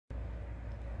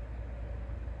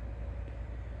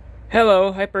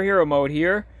Hello, Hyper Hero Mode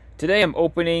here. Today I'm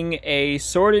opening a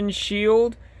Sword and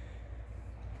Shield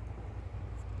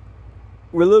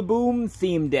Rillaboom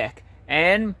theme deck.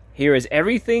 And here is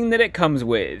everything that it comes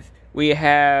with. We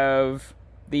have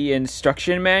the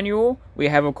instruction manual. We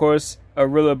have, of course, a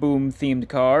Rillaboom themed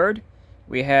card.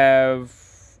 We have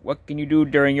what can you do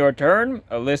during your turn,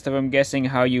 a list of, I'm guessing,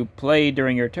 how you play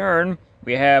during your turn.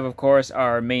 We have, of course,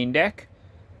 our main deck.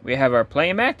 We have our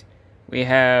playmat. We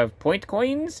have point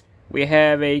coins. We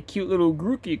have a cute little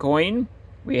Grookey coin.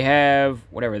 We have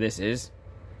whatever this is.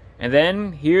 And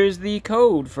then here's the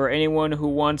code for anyone who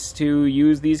wants to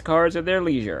use these cards at their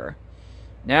leisure.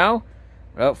 Now,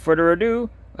 without further ado,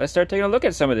 let's start taking a look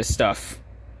at some of this stuff.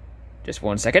 Just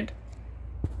one second.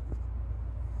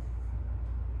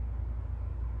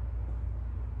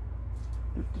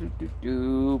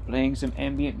 Playing some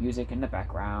ambient music in the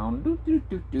background.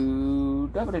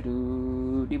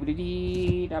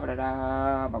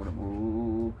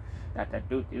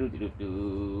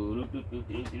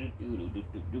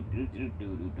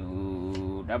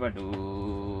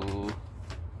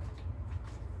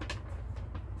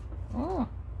 Oh,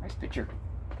 nice picture.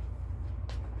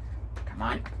 Come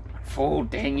on, unfold,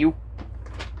 dang you.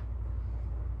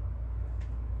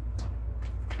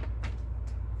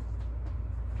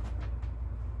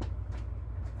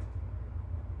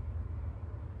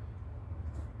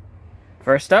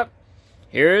 First up,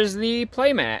 here's the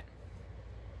playmat.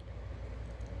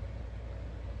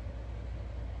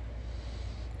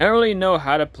 I don't really know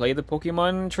how to play the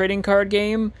Pokemon trading card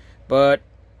game, but,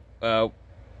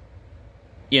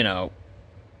 you know,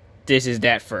 this is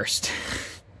that first.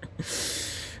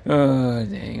 Oh,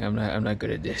 dang, I'm not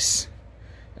good at this.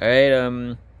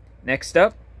 Alright, next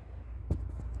up.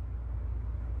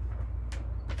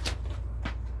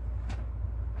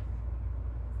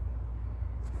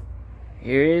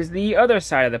 Here is the other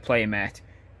side of the playmat.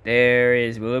 There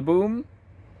is Rillaboom,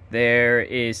 there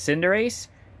is Cinderace,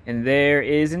 and there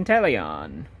is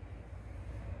Inteleon.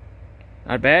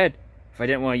 Not bad. If I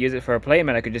didn't want to use it for a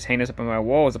playmat, I could just hang this up on my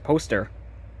wall as a poster.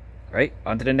 Right,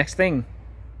 on to the next thing.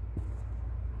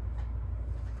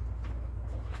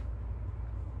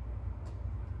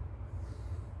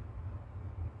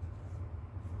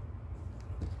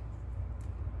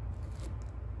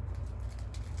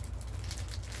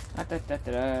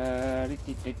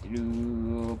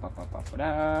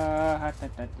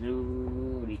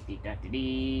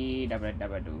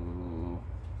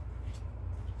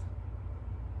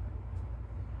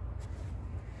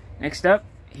 Next up,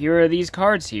 here are these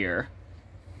cards here.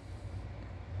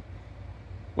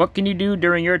 What can you do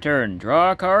during your turn?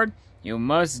 Draw a card. You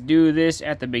must do this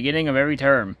at the beginning of every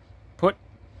turn. Put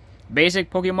basic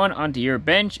Pokemon onto your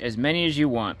bench, as many as you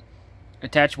want.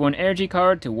 Attach one energy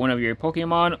card to one of your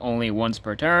Pokemon only once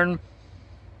per turn.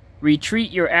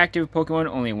 Retreat your active Pokemon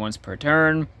only once per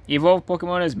turn. Evolve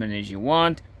Pokemon as many as you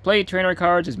want. Play trainer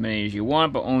cards as many as you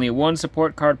want, but only one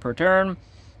support card per turn.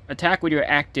 Attack with your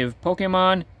active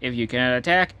Pokemon. If you cannot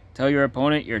attack, tell your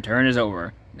opponent your turn is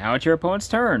over. Now it's your opponent's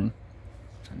turn.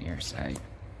 It's on the other side.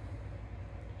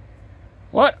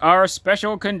 What are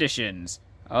special conditions?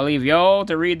 I'll leave y'all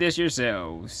to read this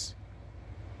yourselves.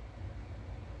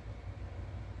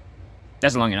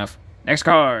 That's long enough. Next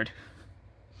card.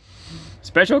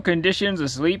 Special conditions: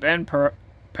 asleep and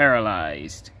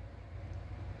paralyzed.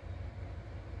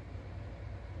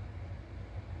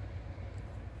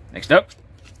 Next up.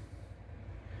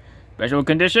 Special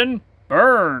condition: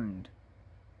 burned.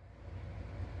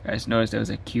 Guys, notice there was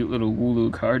a cute little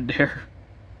Wooloo card there.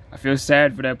 I feel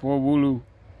sad for that poor Wooloo.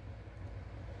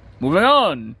 Moving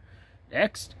on.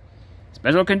 Next.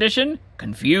 Special condition: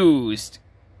 confused.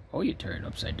 Oh, you turn it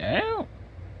upside down.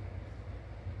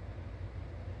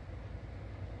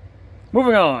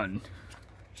 Moving on.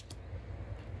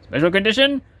 Special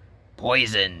condition: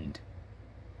 poisoned.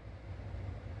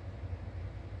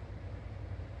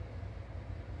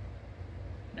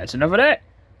 That's enough of that.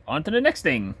 On to the next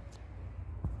thing.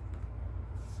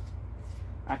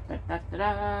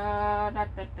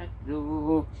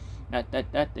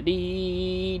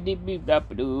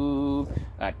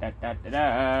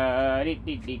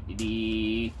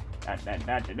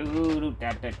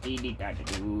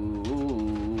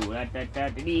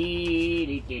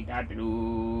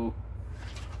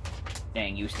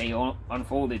 Dang, you stay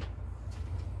unfolded.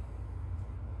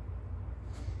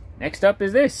 Next up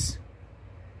is this.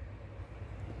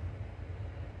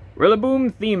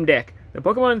 Rillaboom theme deck. The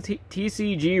Pokemon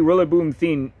TCG Rillaboom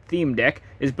theme deck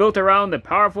is built around the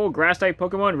powerful Grass-type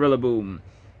Pokemon Rillaboom,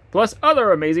 plus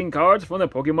other amazing cards from the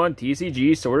Pokemon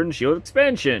TCG Sword and Shield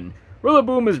expansion.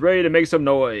 Rillaboom is ready to make some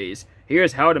noise.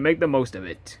 Here's how to make the most of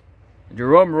it.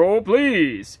 Drum roll,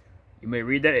 please. You may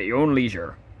read that at your own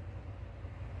leisure.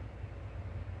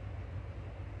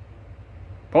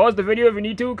 Pause the video if you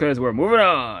need to, because we're moving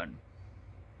on.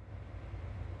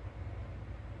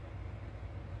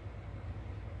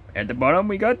 At the bottom,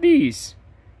 we got these.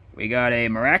 We got a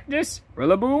Maractus,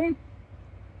 Rillaboom.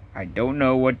 I don't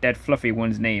know what that fluffy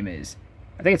one's name is.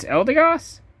 I think it's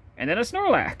Eldegoss, and then a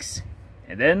Snorlax.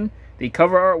 And then the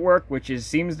cover artwork, which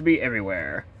seems to be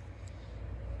everywhere.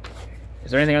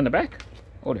 Is there anything on the back?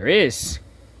 Oh, there is.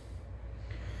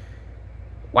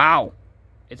 Wow.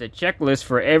 It's a checklist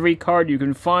for every card you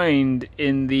can find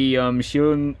in the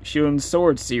Shield and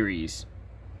Sword series.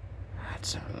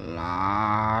 That's a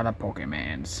lot of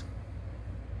Pokemons.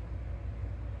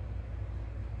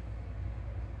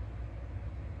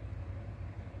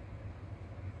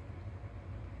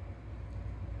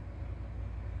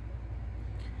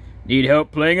 Need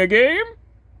help playing a game?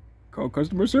 Call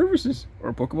customer services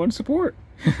or Pokemon support.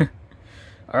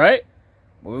 Alright,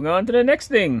 moving on to the next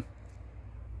thing.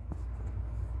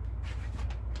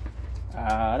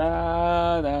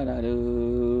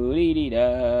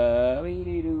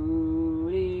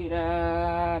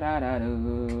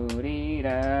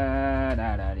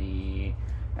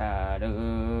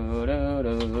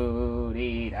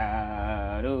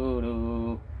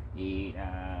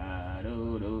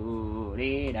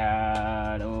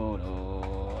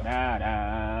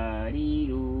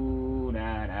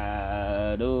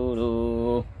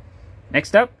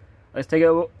 Next up, let's take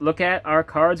a look at our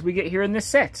cards we get here in this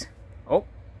set. Oh,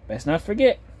 best not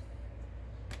forget.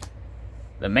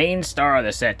 The main star of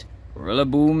the set,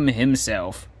 Rillaboom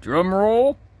himself. Drum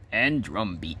roll and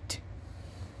drum beat.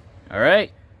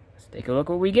 Alright, let's take a look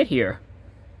what we get here.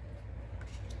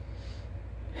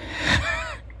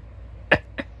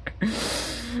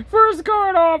 First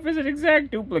card off is an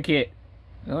exact duplicate.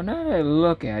 Well, now that I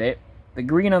look at it, the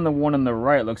green on the one on the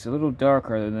right looks a little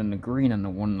darker than the green on the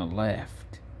one on the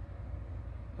left.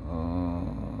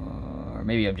 Or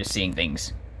maybe I'm just seeing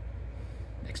things.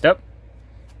 Next up.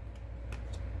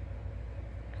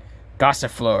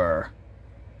 Gossifleur.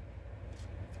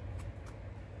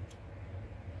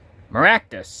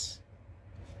 Maractus.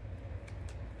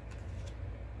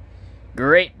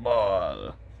 Great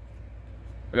Ball.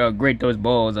 Look how great those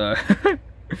balls are.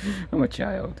 I'm a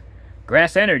child.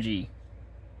 Grass Energy.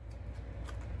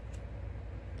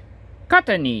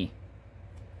 Cottony.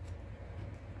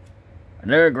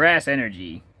 Another Grass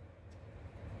Energy.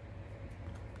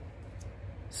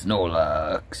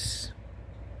 Snorlax.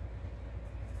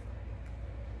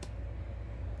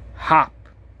 Hop.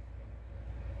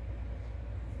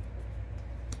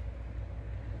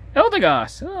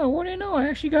 Eldegoss. Oh, what do you know? I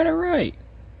actually got it right.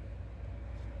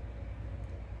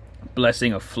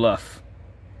 Blessing of Fluff.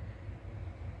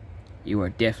 You are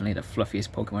definitely the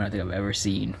fluffiest Pokemon I think I've ever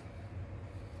seen.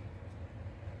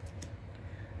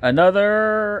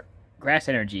 Another Grass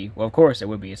Energy. Well, of course it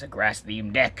would be. It's a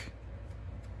grass-themed deck.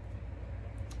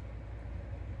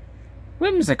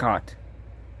 Whimsicott.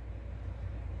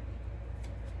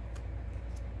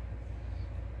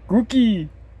 Grookey.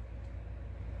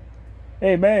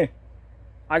 Hey, man.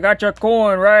 I got your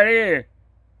coin right here.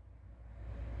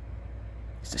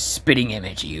 It's a spitting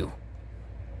image of you.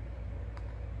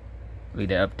 Leave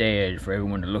that up there for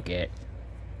everyone to look at.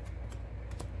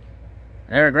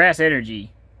 Another Grass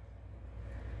Energy.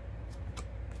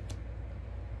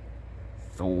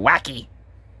 Thwacky.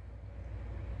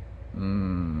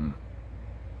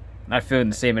 Not feeling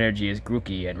the same energy as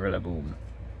Grookey and Rillaboom.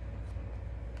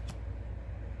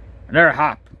 Another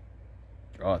Hop.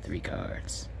 Draw 3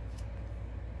 cards.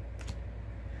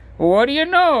 What do you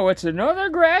know? It's another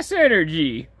Grass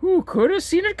Energy. Who could have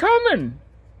seen it coming?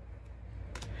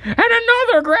 And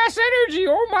another Grass Energy!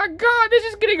 Oh my god, this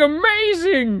is getting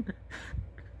amazing!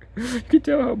 You can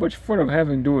tell how much fun I'm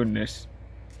having doing this.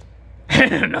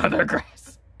 And another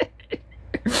Grass.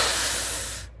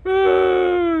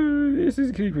 This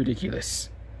is getting ridiculous.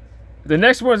 The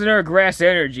next one's another Grass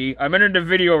Energy. I'm entering the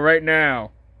video right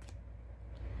now.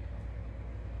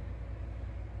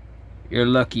 You're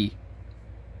lucky.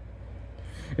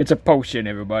 It's a potion,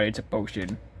 everybody. It's a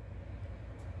potion.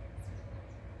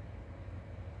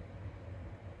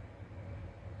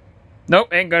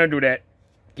 Nope, ain't gonna do that.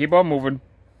 Keep on moving.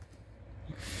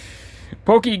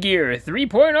 Pokegear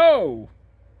 3.0.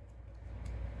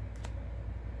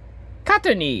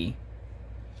 Cottony.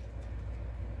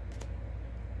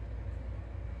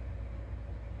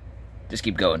 Just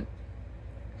keep going.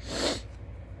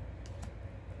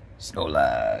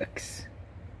 Snorlax.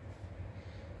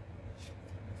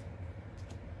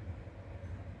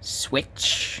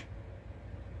 Switch.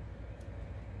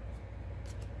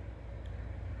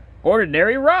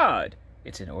 Ordinary Rod.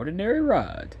 It's an ordinary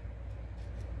rod.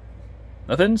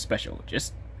 Nothing special,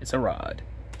 just it's a rod.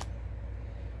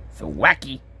 So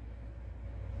wacky.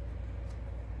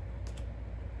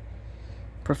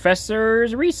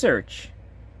 Professor's research.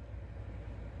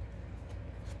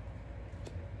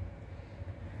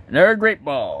 Another great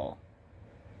ball.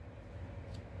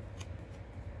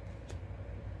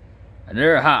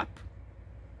 Another hop.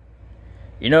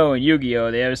 You know, in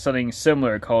Yu-Gi-Oh, they have something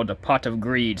similar called the Pot of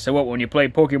Greed. So what, when you play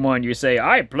Pokemon, you say,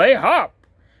 I play hop,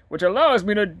 which allows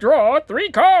me to draw 3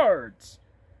 cards.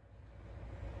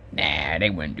 Nah, they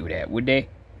wouldn't do that, would they?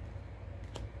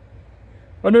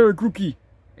 Another Grookey.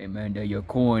 Hey man, there your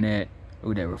coin at.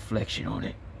 Look at that reflection on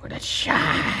it. Or that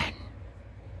shine.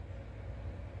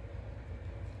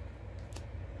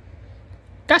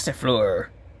 Gossifleur.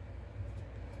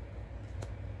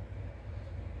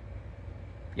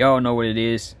 Y'all know what it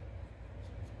is.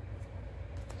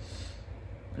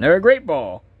 Another Great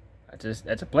Ball.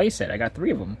 That's a playset. I got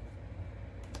 3 of them.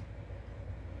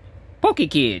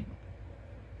 Pokekid.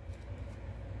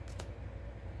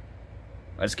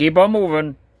 Let's keep on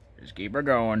moving. Just keep her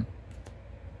going.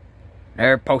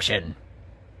 Another potion.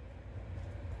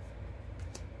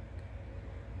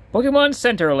 Pokemon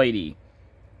Center Lady.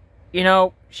 You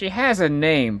know, she has a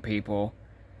name, people.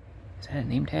 Is that a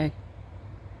name tag?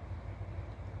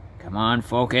 Come on,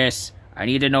 focus. I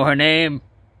need to know her name.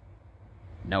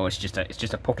 No, it's just a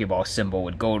Pokeball symbol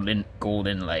with gold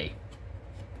inlay.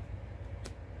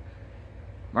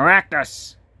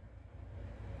 Maractus.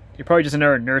 You're probably just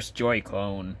another Nurse Joy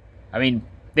clone. I mean,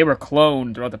 they were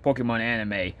cloned throughout the Pokemon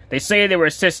anime. They say they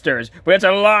were sisters, but it's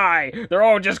a lie. They're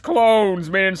all just clones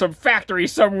made in some factory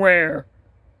somewhere.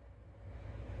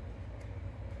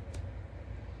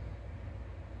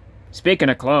 Speaking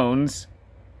of clones,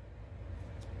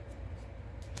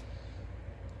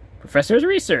 Professor's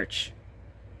research.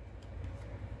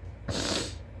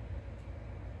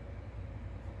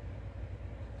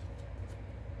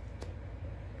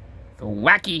 The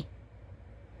wacky.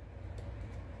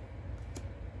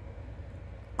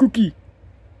 Cookie.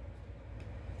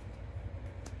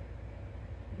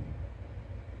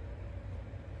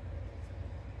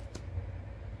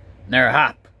 There,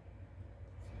 hop.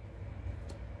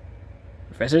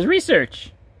 Professor's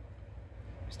research.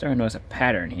 I'm starting to notice a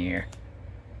pattern here.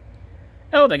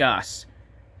 Eldegoss.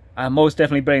 I'm most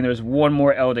definitely betting there's one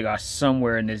more Eldegoss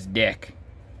somewhere in this deck.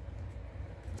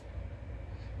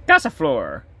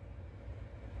 Gossifleur.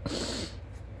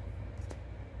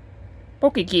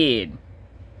 Pokekid.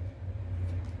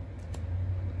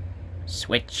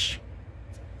 Switch.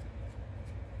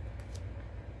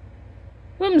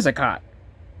 Whimsicott.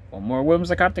 One more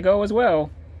Whimsicott to go as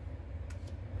well.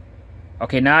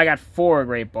 Okay, now I got 4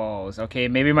 Great Balls. Okay,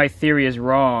 maybe my theory is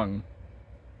wrong.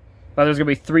 Thought there was gonna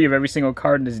be 3 of every single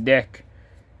card in this deck.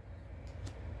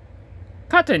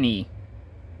 Cottony.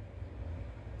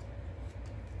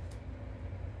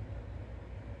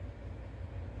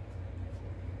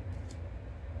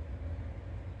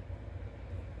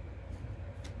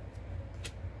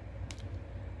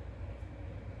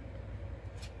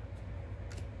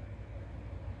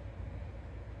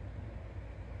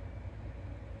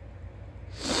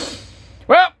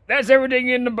 Well, that's everything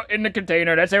in the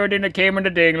container. That's everything that came in the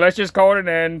ding. Let's just call it an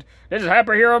end. This is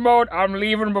Hyper Hero Mode. I'm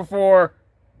leaving before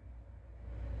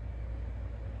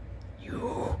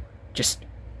you. Just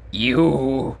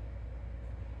you.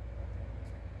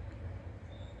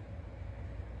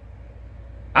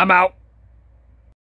 I'm out.